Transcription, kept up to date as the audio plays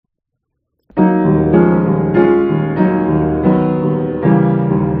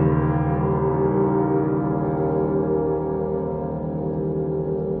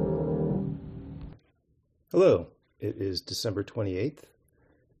Hello, it is December 28th.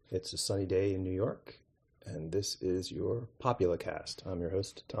 It's a sunny day in New York, and this is your Populacast. I'm your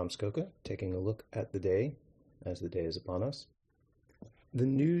host, Tom Skoka, taking a look at the day as the day is upon us. The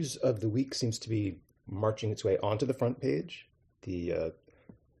news of the week seems to be marching its way onto the front page. The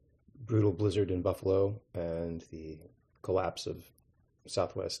brutal blizzard in Buffalo and the collapse of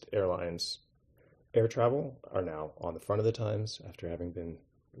Southwest Airlines air travel are now on the front of the Times after having been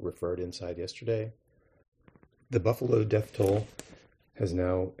referred inside yesterday. The Buffalo death toll has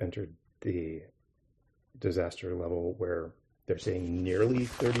now entered the disaster level where they're saying nearly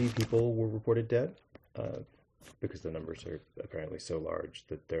 30 people were reported dead, because the numbers are apparently so large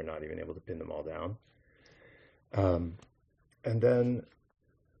that they're not even able to pin them all down. And then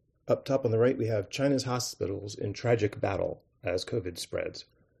up top on the right, we have China's hospitals in tragic battle as COVID spreads,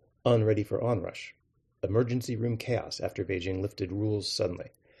 unready for onrush, emergency room chaos after Beijing lifted rules suddenly.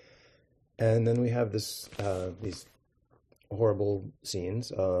 And then we have these horrible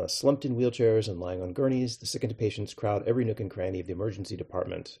scenes. Slumped in wheelchairs and lying on gurneys, the sickened patients crowd every nook and cranny of the emergency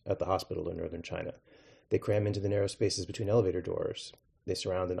department at the hospital in northern China. They cram into the narrow spaces between elevator doors. They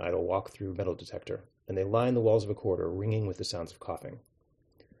surround an idle walk-through metal detector, and they line the walls of a corridor, ringing with the sounds of coughing.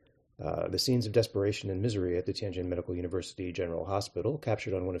 The scenes of desperation and misery at the Tianjin Medical University General Hospital,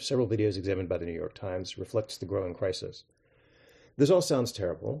 captured on one of several videos examined by the New York Times, reflects the growing crisis. This all sounds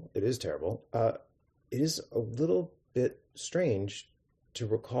terrible. It is terrible. It is a little bit strange to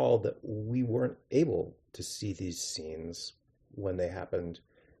recall that we weren't able to see these scenes when they happened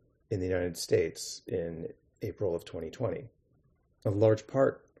in the United States in April of 2020. A large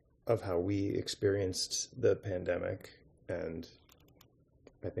part of how we experienced the pandemic, and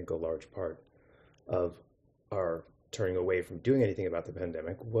I think a large part of our turning away from doing anything about the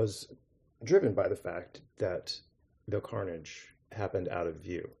pandemic, was driven by the fact that the carnage happened out of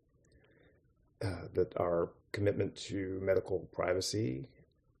view. That our commitment to medical privacy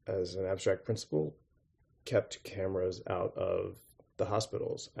as an abstract principle kept cameras out of the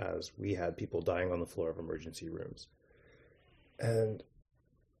hospitals as we had people dying on the floor of emergency rooms. And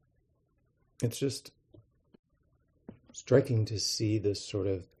it's just striking to see this sort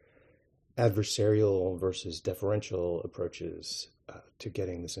of adversarial versus deferential approaches to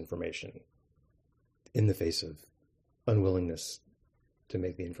getting this information in the face of unwillingness to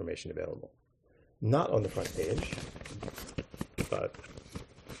make the information available. Not on the front page, but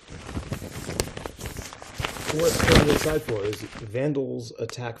what's going inside for is vandals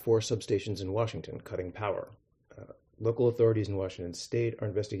attack 4 substations in Washington, cutting power. Local authorities in Washington state are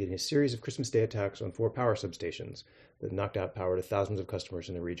investigating a series of Christmas Day attacks on 4 power substations that knocked out power to thousands of customers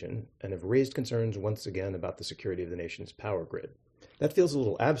in the region and have raised concerns once again about the security of the nation's power grid. That feels a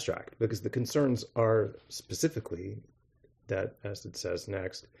little abstract because the concerns are specifically that, as it says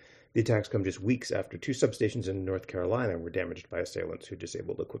next, the attacks come just weeks after 2 substations in North Carolina were damaged by assailants who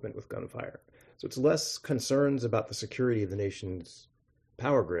disabled equipment with gunfire. So it's less concerns about the security of the nation's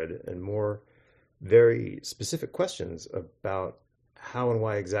power grid and more very specific questions about how and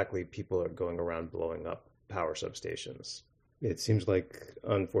why exactly people are going around blowing up power substations. It seems like,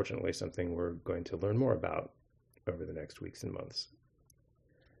 unfortunately, something we're going to learn more about over the next weeks and months.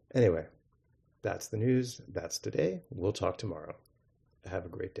 Anyway, that's the news. That's today. We'll talk tomorrow. Have a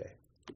great day.